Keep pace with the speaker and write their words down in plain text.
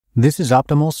This is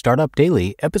Optimal Startup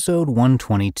Daily, episode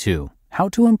 122, How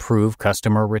to Improve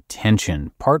Customer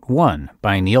Retention, Part 1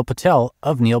 by Neil Patel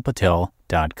of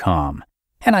neilpatel.com.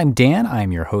 And I'm Dan,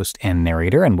 I'm your host and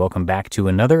narrator, and welcome back to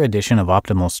another edition of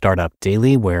Optimal Startup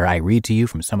Daily, where I read to you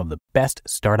from some of the best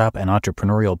startup and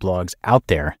entrepreneurial blogs out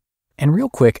there. And real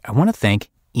quick, I want to thank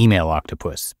Email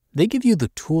Octopus. They give you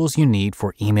the tools you need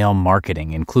for email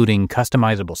marketing, including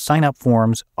customizable sign-up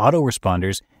forms,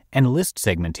 autoresponders, and list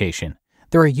segmentation.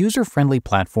 They're a user-friendly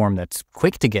platform that's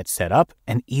quick to get set up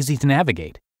and easy to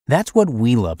navigate. That's what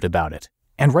we loved about it.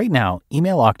 And right now,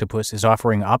 Email Octopus is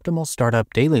offering Optimal Startup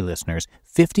Daily listeners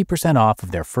 50% off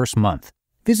of their first month.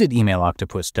 Visit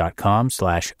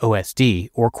emailoctopus.com/OSD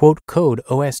or quote code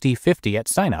OSD50 at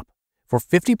sign-up. For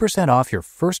 50% off your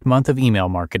first month of email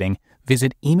marketing,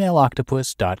 visit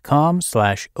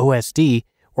emailoctopus.com/OSD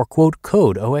or quote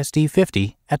code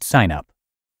OSD50 at sign-up.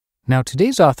 Now,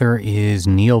 today's author is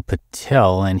Neil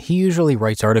Patel, and he usually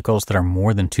writes articles that are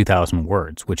more than 2,000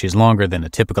 words, which is longer than a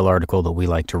typical article that we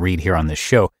like to read here on this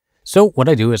show. So what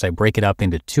I do is I break it up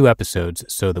into 2 episodes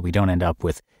so that we don't end up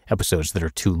with episodes that are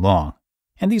too long.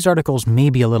 And these articles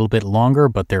may be a little bit longer,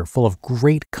 but they're full of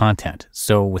great content.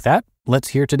 So with that, let's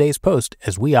hear today's post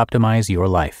as we optimize your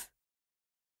life.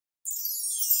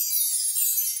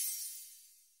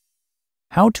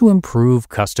 How to Improve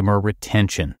Customer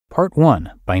Retention, Part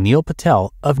 1 by Neil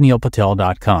Patel of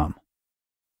neilpatel.com.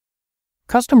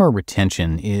 Customer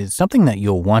retention is something that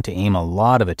you'll want to aim a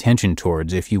lot of attention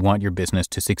towards if you want your business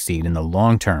to succeed in the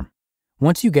long term.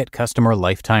 Once you get customer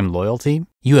lifetime loyalty,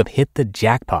 you have hit the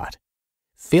jackpot.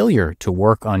 Failure to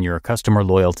work on your customer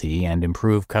loyalty and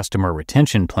improve customer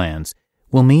retention plans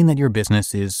will mean that your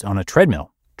business is on a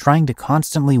treadmill, trying to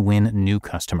constantly win new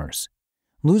customers.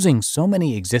 Losing so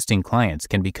many existing clients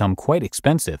can become quite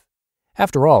expensive.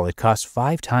 After all, it costs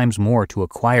 5 times more to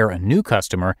acquire a new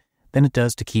customer than it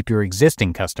does to keep your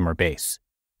existing customer base.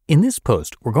 In this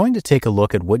post, we're going to take a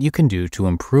look at what you can do to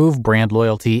improve brand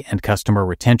loyalty and customer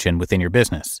retention within your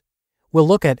business. We'll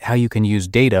look at how you can use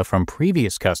data from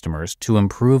previous customers to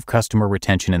improve customer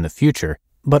retention in the future,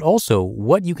 but also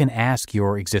what you can ask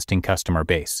your existing customer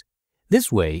base.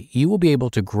 This way, you will be able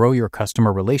to grow your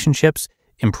customer relationships,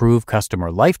 improve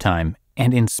customer lifetime,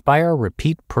 and inspire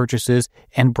repeat purchases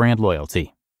and brand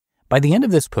loyalty. By the end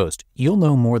of this post, you'll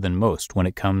know more than most when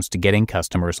it comes to getting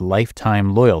customers'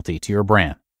 lifetime loyalty to your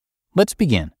brand. Let's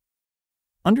begin.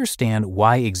 Understand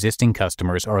why existing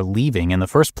customers are leaving in the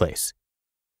first place.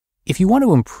 If you want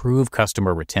to improve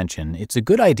customer retention, it's a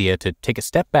good idea to take a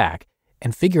step back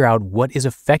and figure out what is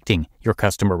affecting your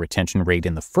customer retention rate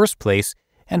in the first place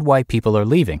and why people are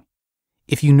leaving.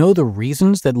 If you know the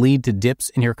reasons that lead to dips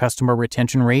in your customer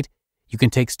retention rate, you can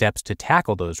take steps to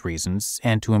tackle those reasons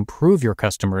and to improve your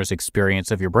customers'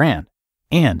 experience of your brand.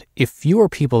 And if fewer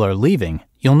people are leaving,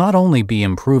 you'll not only be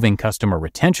improving customer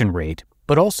retention rate,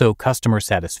 but also customer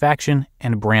satisfaction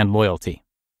and brand loyalty.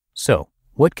 So,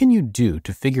 what can you do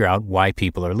to figure out why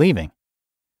people are leaving?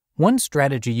 One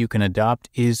strategy you can adopt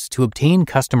is to obtain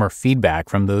customer feedback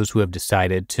from those who have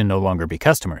decided to no longer be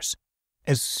customers.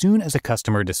 As soon as a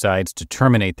customer decides to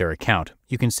terminate their account,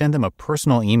 you can send them a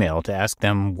personal email to ask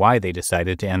them why they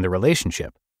decided to end the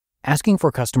relationship. Asking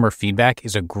for customer feedback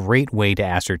is a great way to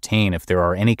ascertain if there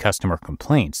are any customer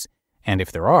complaints, and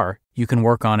if there are, you can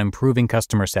work on improving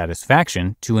customer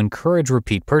satisfaction to encourage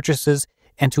repeat purchases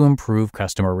and to improve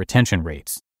customer retention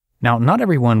rates. Now, not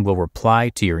everyone will reply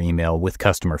to your email with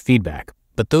customer feedback,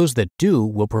 but those that do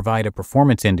will provide a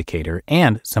performance indicator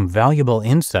and some valuable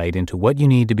insight into what you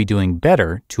need to be doing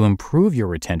better to improve your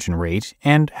retention rate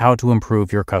and how to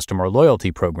improve your customer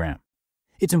loyalty program.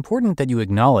 It's important that you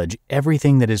acknowledge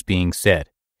everything that is being said.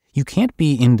 You can't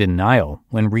be in denial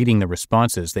when reading the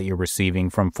responses that you're receiving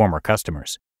from former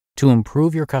customers. To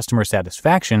improve your customer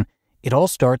satisfaction, it all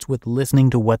starts with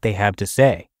listening to what they have to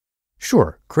say.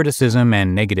 Sure, criticism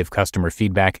and negative customer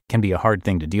feedback can be a hard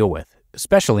thing to deal with,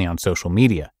 especially on social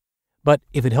media. But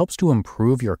if it helps to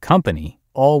improve your company,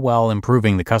 all while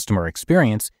improving the customer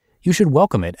experience, you should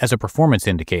welcome it as a performance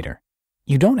indicator.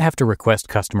 You don't have to request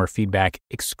customer feedback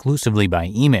exclusively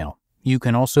by email. You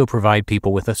can also provide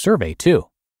people with a survey too.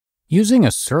 Using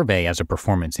a survey as a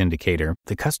performance indicator,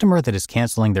 the customer that is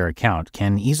canceling their account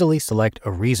can easily select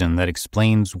a reason that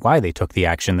explains why they took the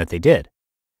action that they did.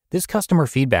 This customer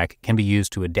feedback can be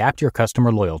used to adapt your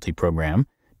customer loyalty program,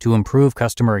 to improve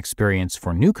customer experience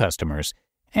for new customers,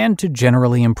 and to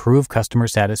generally improve customer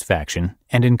satisfaction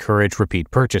and encourage repeat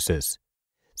purchases.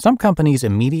 Some companies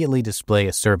immediately display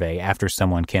a survey after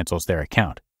someone cancels their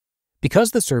account.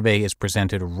 Because the survey is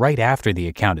presented right after the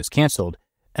account is canceled,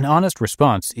 an honest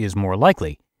response is more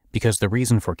likely because the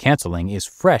reason for canceling is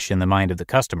fresh in the mind of the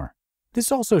customer.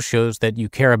 This also shows that you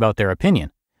care about their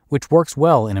opinion, which works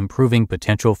well in improving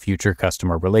potential future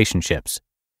customer relationships.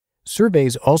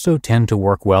 Surveys also tend to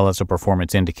work well as a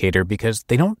performance indicator because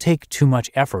they don't take too much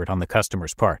effort on the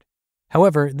customer's part.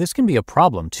 However, this can be a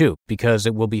problem too, because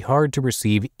it will be hard to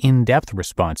receive in-depth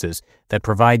responses that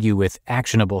provide you with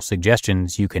actionable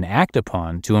suggestions you can act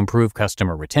upon to improve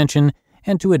customer retention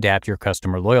and to adapt your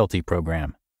customer loyalty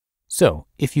program. So,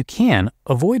 if you can,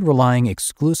 avoid relying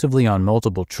exclusively on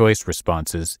multiple choice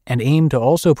responses and aim to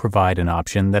also provide an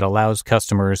option that allows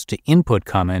customers to input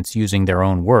comments using their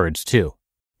own words too.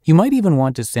 You might even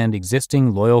want to send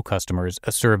existing loyal customers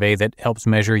a survey that helps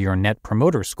measure your Net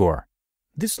Promoter Score.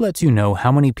 This lets you know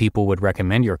how many people would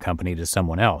recommend your company to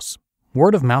someone else.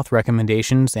 Word-of-mouth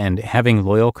recommendations and having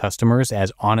loyal customers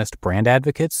as honest brand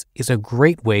advocates is a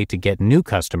great way to get new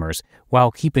customers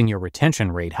while keeping your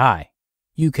retention rate high.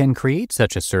 You can create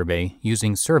such a survey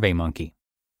using SurveyMonkey.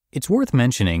 It's worth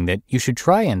mentioning that you should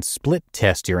try and split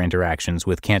test your interactions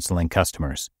with canceling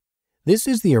customers. This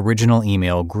is the original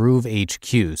email Groove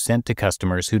HQ sent to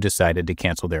customers who decided to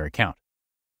cancel their account.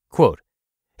 Quote,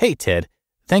 "Hey Ted,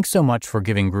 thanks so much for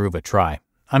giving Groove a try.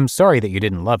 I'm sorry that you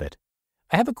didn't love it.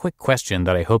 I have a quick question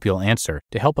that I hope you'll answer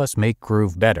to help us make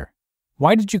Groove better.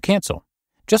 Why did you cancel?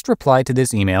 Just reply to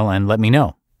this email and let me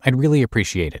know. I'd really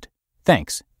appreciate it.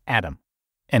 Thanks, Adam."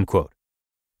 End quote.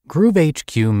 Groove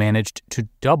HQ managed to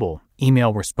double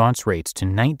email response rates to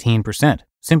 19%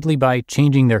 simply by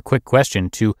changing their quick question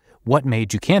to "What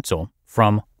made you cancel?"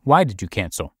 from "Why did you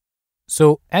cancel?"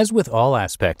 So, as with all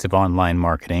aspects of online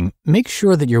marketing, make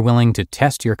sure that you're willing to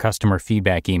test your customer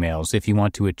feedback emails if you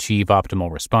want to achieve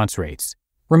optimal response rates.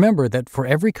 Remember that for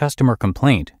every customer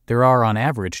complaint, there are on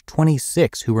average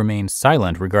 26 who remain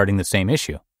silent regarding the same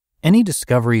issue. Any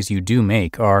discoveries you do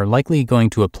make are likely going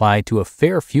to apply to a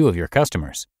fair few of your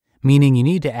customers, meaning you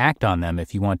need to act on them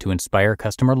if you want to inspire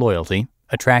customer loyalty,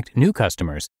 attract new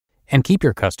customers, and keep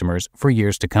your customers for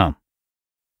years to come.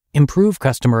 Improve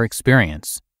customer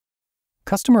experience.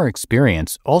 Customer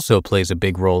experience also plays a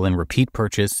big role in repeat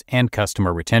purchase and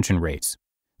customer retention rates.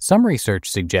 Some research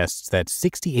suggests that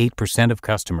 68% of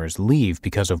customers leave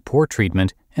because of poor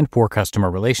treatment and poor customer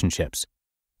relationships.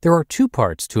 There are two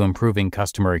parts to improving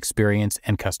customer experience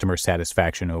and customer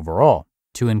satisfaction overall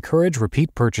to encourage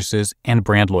repeat purchases and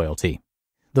brand loyalty.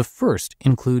 The first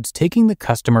includes taking the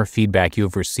customer feedback you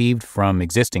have received from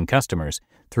existing customers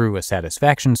through a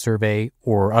satisfaction survey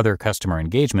or other customer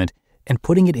engagement and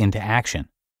putting it into action.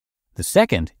 The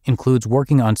second includes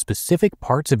working on specific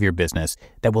parts of your business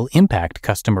that will impact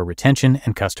customer retention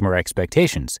and customer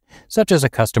expectations, such as a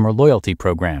customer loyalty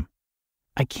program.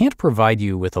 I can't provide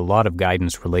you with a lot of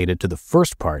guidance related to the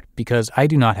first part because I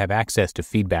do not have access to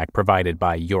feedback provided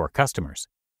by your customers.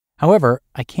 However,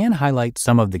 I can highlight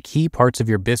some of the key parts of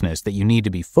your business that you need to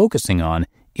be focusing on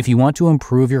if you want to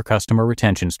improve your customer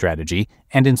retention strategy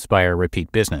and inspire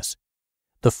repeat business.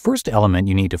 The first element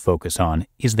you need to focus on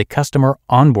is the customer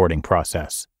onboarding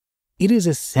process. It is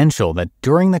essential that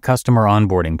during the customer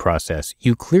onboarding process,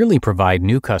 you clearly provide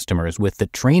new customers with the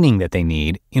training that they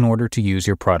need in order to use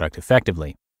your product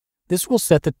effectively. This will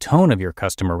set the tone of your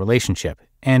customer relationship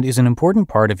and is an important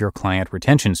part of your client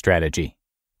retention strategy.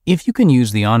 If you can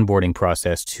use the onboarding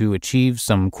process to achieve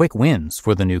some quick wins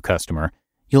for the new customer,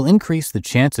 you'll increase the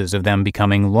chances of them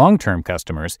becoming long-term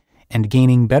customers and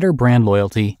gaining better brand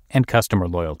loyalty and customer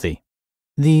loyalty.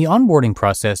 The onboarding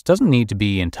process doesn't need to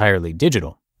be entirely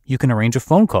digital. You can arrange a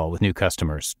phone call with new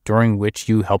customers during which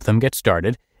you help them get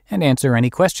started and answer any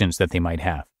questions that they might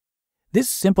have. This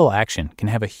simple action can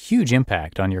have a huge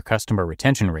impact on your customer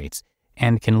retention rates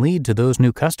and can lead to those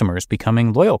new customers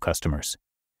becoming loyal customers.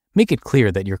 Make it clear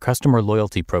that your customer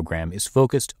loyalty program is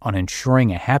focused on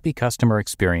ensuring a happy customer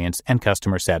experience and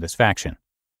customer satisfaction.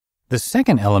 The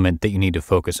second element that you need to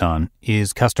focus on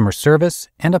is customer service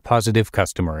and a positive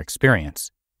customer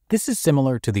experience. This is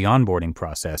similar to the onboarding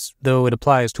process, though it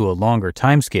applies to a longer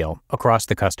timescale across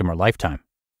the customer lifetime.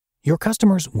 Your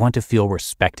customers want to feel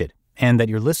respected and that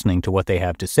you're listening to what they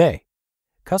have to say.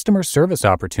 Customer service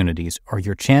opportunities are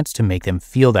your chance to make them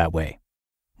feel that way.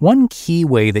 One key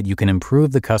way that you can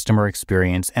improve the customer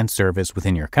experience and service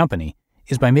within your company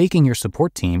is by making your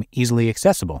support team easily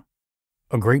accessible.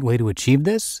 A great way to achieve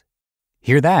this?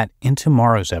 Hear that in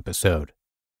tomorrow's episode.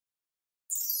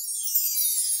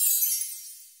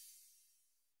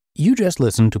 You just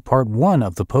listened to part 1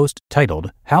 of the post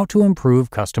titled How to Improve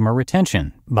Customer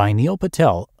Retention by Neil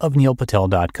Patel of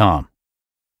neilpatel.com.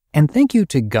 And thank you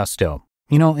to Gusto.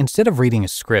 Instead of reading a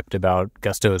script about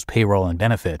Gusto's payroll and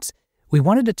benefits, we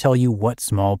wanted to tell you what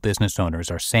small business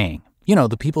owners are saying.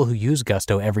 The people who use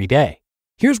Gusto every day.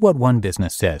 Here's what one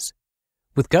business says.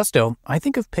 With Gusto, I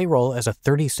think of payroll as a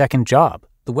 30-second job.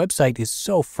 The website is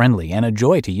so friendly and a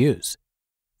joy to use.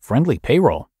 Friendly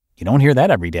payroll. You don't hear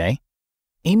that every day.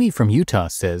 Amy from Utah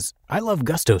says, I love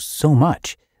Gusto so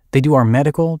much. They do our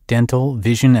medical, dental,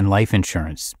 vision, and life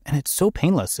insurance, and it's so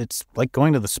painless, it's like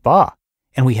going to the spa.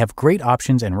 And we have great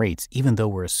options and rates even though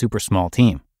we're a super small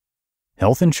team.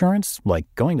 Health insurance? Like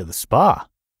going to the spa.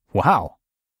 Wow.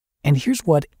 And here's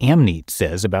what Amneat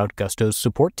says about Gusto's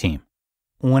support team.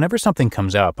 Whenever something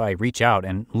comes up, I reach out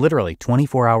and literally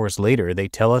 24 hours later, they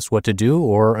tell us what to do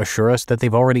or assure us that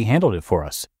they've already handled it for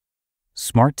us.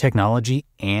 Smart technology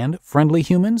and friendly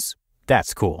humans?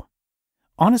 That's cool.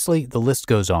 Honestly, the list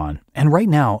goes on. And right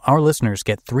now, our listeners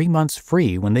get 3 months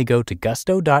free when they go to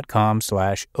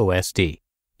gusto.com/OSD.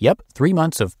 Yep, 3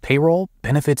 months of payroll,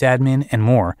 benefits admin, and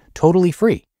more, totally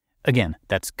free. Again,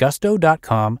 that's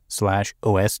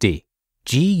gusto.com/OSD.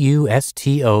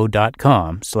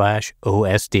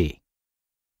 gusto.com/OSD.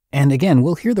 And again,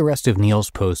 we'll hear the rest of Neil's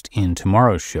post in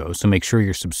tomorrow's show, so make sure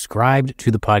you're subscribed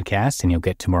to the podcast and you'll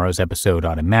get tomorrow's episode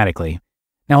automatically.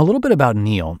 Now, a little bit about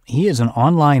Neil. He is an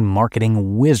online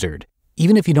marketing wizard.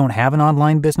 Even if you don't have an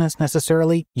online business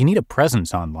necessarily, you need a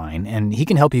presence online, and he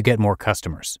can help you get more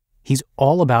customers. He's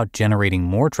all about generating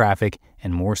more traffic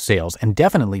and more sales, and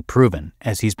definitely proven,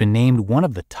 as he's been named one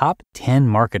of the top 10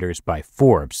 marketers by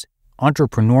Forbes.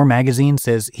 Entrepreneur magazine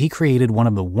says he created one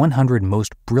of the 100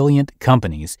 most brilliant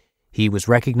companies. He was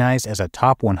recognized as a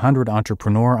top 100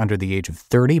 entrepreneur under the age of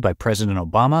 30 by President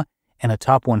Obama and a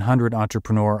top 100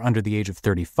 entrepreneur under the age of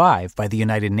 35 by the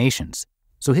United Nations.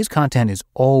 So his content is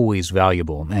always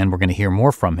valuable, and we're going to hear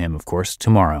more from him, of course,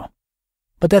 tomorrow.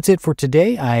 But that's it for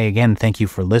today. I again thank you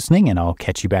for listening, and I'll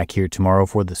catch you back here tomorrow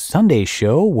for the Sunday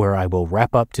show, where I will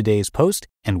wrap up today's post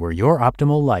and where your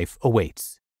optimal life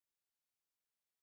awaits.